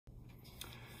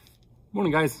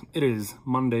Morning, guys. It is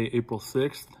Monday, April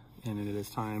 6th, and it is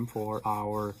time for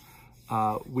our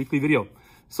weekly video.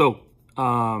 So,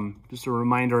 just a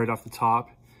reminder right off the top,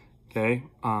 okay?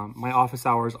 My office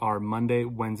hours are Monday,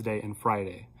 Wednesday, and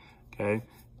Friday, okay?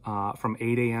 From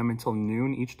 8 a.m. until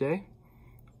noon each day.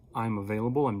 I'm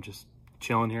available. I'm just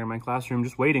chilling here in my classroom,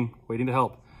 just waiting to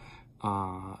help.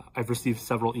 I've received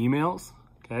several emails,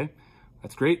 okay?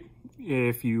 That's great.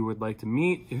 If you would like to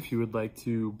meet, if you would like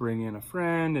to bring in a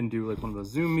friend and do like one of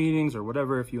those Zoom meetings or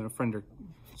whatever, if you and a friend are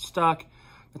stuck,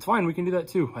 that's fine. We can do that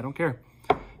too. I don't care.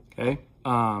 Okay.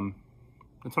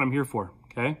 That's what I'm here for.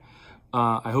 Okay.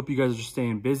 I hope you guys are just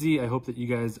staying busy. I hope that you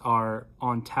guys are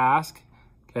on task.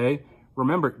 Okay.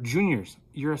 Remember, juniors,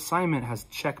 your assignment has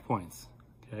checkpoints.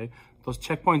 Okay. Those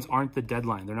checkpoints aren't the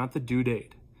deadline. They're not the due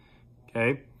date.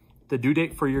 Okay. The due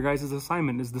date for your guys'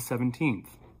 assignment is the 17th.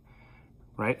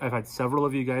 Right? I've had several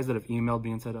of you guys that have emailed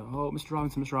me and said, oh, Mr.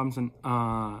 Robinson,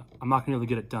 I'm not gonna be able to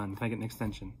get it done. Can I get an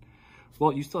extension?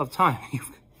 Well, you still have time.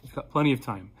 You've got plenty of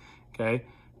time, okay?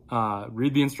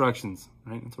 Read the instructions,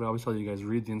 right? That's what I always tell you guys,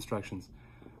 read the instructions.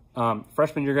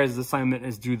 Freshmen, your guys' assignment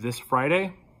is due this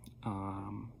Friday.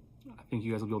 I think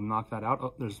you guys will be able to knock that out.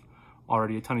 Oh, there's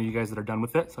already a ton of you guys that are done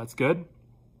with it, so that's good.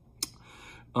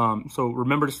 So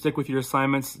remember to stick with your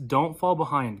assignments. Don't fall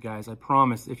behind, guys. I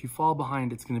promise. If you fall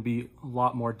behind, it's going to be a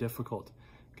lot more difficult.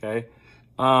 Okay.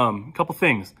 A couple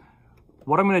things.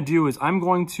 What I'm going to do is I'm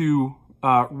going to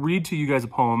read to you guys a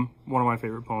poem, one of my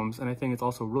favorite poems, and I think it's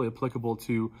also really applicable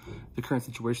to the current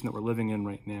situation that we're living in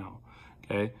right now.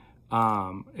 Okay.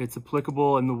 It's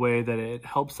applicable in the way that it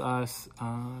helps us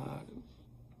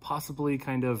possibly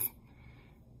kind of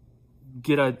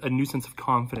get a new sense of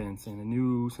confidence and a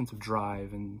new sense of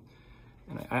drive, and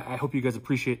I hope you guys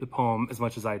appreciate the poem as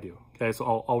much as I do. Okay,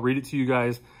 so I'll read it to you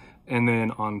guys, and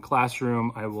then on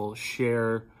Classroom I will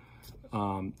share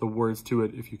the words to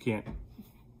it if you can't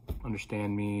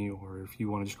understand me, or if you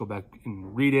want to just go back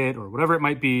and read it, or whatever it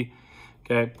might be.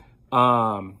 Okay,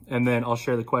 and then I'll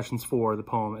share the questions for the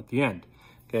poem at the end.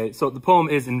 Okay, so the poem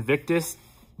is Invictus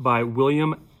by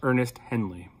William Ernest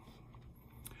Henley.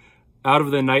 Out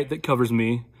of the night that covers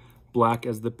me, black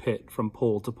as the pit from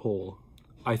pole to pole,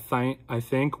 I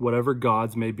thank whatever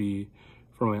gods may be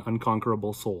for my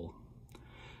unconquerable soul.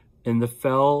 In the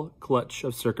fell clutch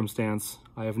of circumstance,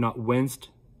 I have not winced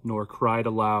nor cried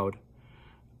aloud.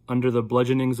 Under the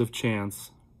bludgeonings of chance,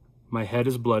 my head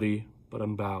is bloody, but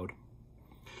unbowed.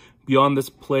 Beyond this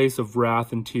place of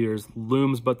wrath and tears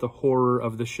looms but the horror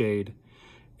of the shade,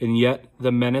 and yet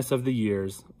the menace of the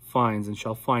years finds and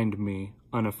shall find me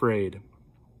unafraid.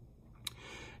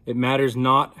 It matters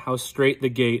not how straight the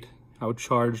gate, how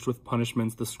charged with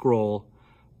punishments the scroll.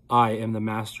 I am the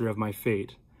master of my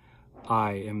fate.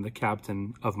 I am the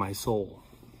captain of my soul.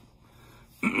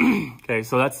 Okay,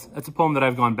 so that's a poem that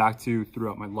I've gone back to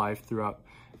throughout my life, throughout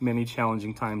many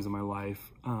challenging times in my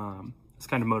life. It's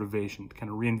kind of motivation to kind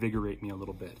of reinvigorate me a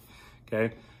little bit.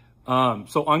 Okay,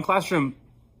 so on Classroom,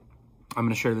 I'm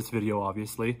going to share this video,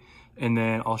 obviously, and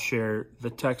then I'll share the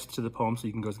text to the poem so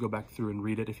you can go back through and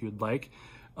read it if you would like.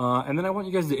 And then I want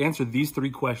you guys to answer these 3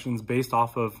 questions based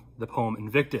off of the poem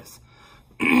Invictus.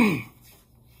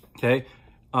 Okay,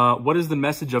 what is the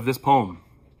message of this poem?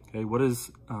 Okay, what is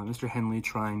Mr. Henley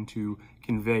trying to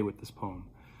convey with this poem?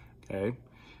 Okay,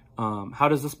 how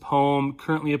does this poem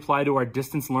currently apply to our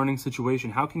distance learning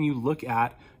situation? How can you look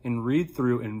at and read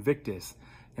through Invictus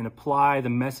and apply the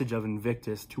message of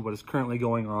Invictus to what is currently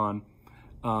going on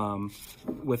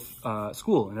with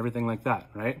school and everything like that,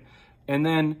 right? And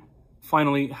then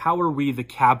finally, how are we the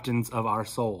captains of our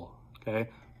soul? Okay.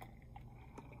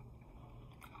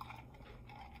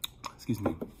 Excuse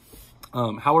me.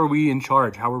 How are we in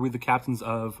charge? How are we the captains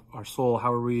of our soul?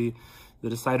 How are we the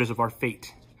deciders of our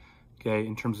fate? Okay,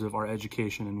 in terms of our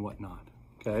education and whatnot.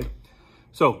 Okay,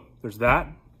 so there's that.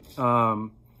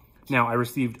 Now, I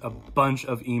received a bunch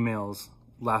of emails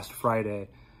last Friday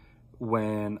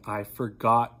when I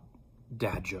forgot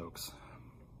dad jokes.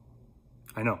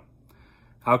 I know.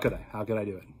 How could I? How could I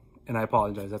do it? And I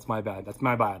apologize. That's my bad. That's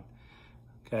my bad.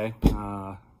 Okay.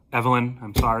 Evelyn,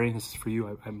 I'm sorry. This is for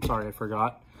you. I'm sorry I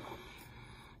forgot.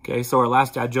 Okay, so our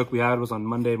last dad joke we had was on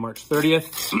Monday, March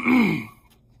 30th.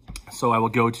 So I will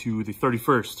go to the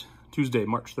 31st, Tuesday,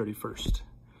 March 31st.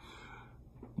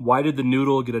 Why did the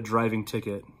noodle get a driving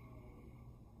ticket?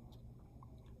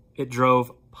 It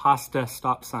drove pasta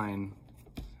stop sign.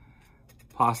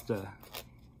 Pasta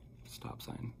stop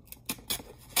sign.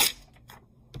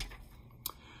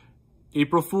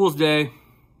 April Fool's Day,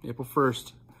 April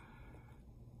 1st.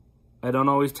 I don't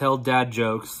always tell dad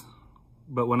jokes,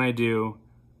 but when I do,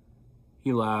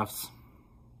 he laughs.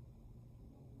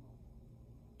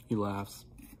 He laughs.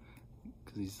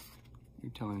 because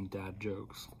you're telling dad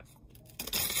jokes.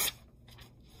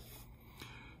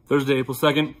 Thursday, April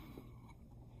 2nd.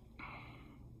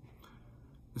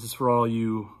 This is for all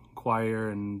you choir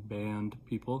and band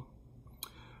people.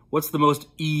 What's the most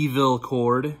evil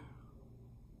chord?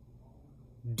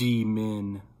 D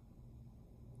min.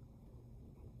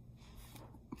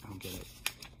 I don't get it.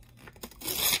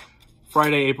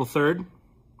 Friday, April 3rd.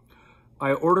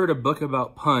 I ordered a book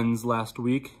about puns last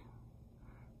week,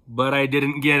 but I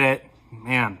didn't get it.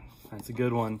 Man, that's a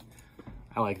good one.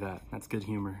 I like that. That's good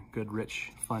humor. Good,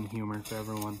 rich, fun humor for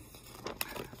everyone.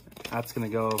 That's gonna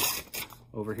go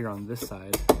over here on this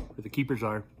side where the keepers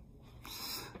are.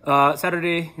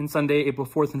 Saturday and Sunday, April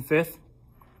 4th and 5th.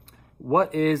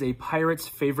 What is a pirate's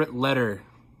favorite letter?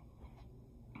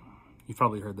 You've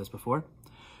probably heard this before.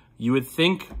 You would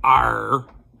think R,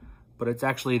 but it's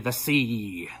actually the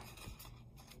C.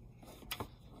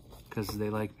 Because they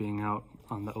like being out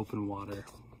on the open water.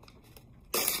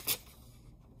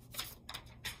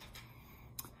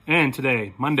 And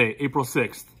today, Monday, April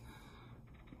 6th.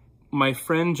 My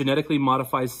friend genetically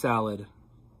modifies salad.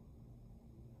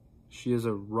 She is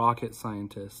a rocket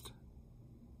scientist.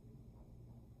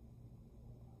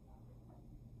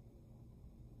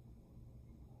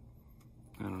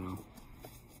 I don't know.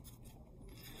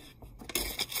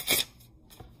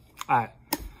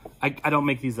 I don't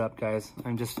make these up, guys.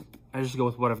 I just go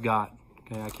with what I've got.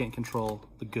 Okay, I can't control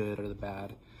the good or the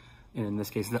bad, and in this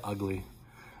case, the ugly.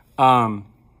 But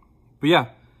yeah,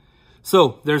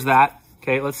 so there's that.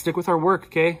 Okay, let's stick with our work.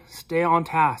 Okay, stay on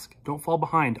task. Don't fall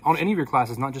behind on any of your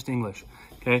classes, not just English.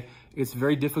 Okay, it's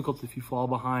very difficult if you fall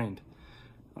behind.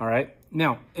 All right.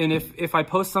 Now, and if I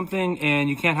post something and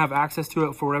you can't have access to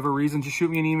it for whatever reason, just shoot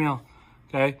me an email.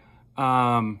 Okay.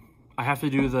 I have to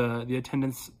do the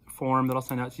attendance form that I'll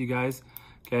send out to you guys.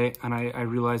 Okay. And I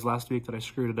realized last week that I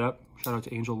screwed it up. Shout out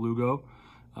to Angel Lugo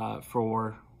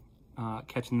for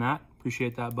catching that.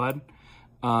 Appreciate that, bud.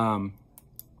 I'll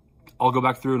go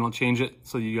back through and I'll change it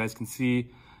so you guys can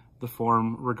see the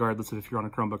form regardless of if you're on a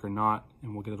Chromebook or not,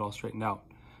 and we'll get it all straightened out.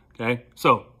 Okay.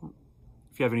 So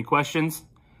if you have any questions,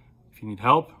 if you need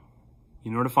help, you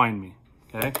know where to find me.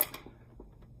 Okay.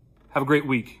 Have a great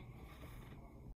week.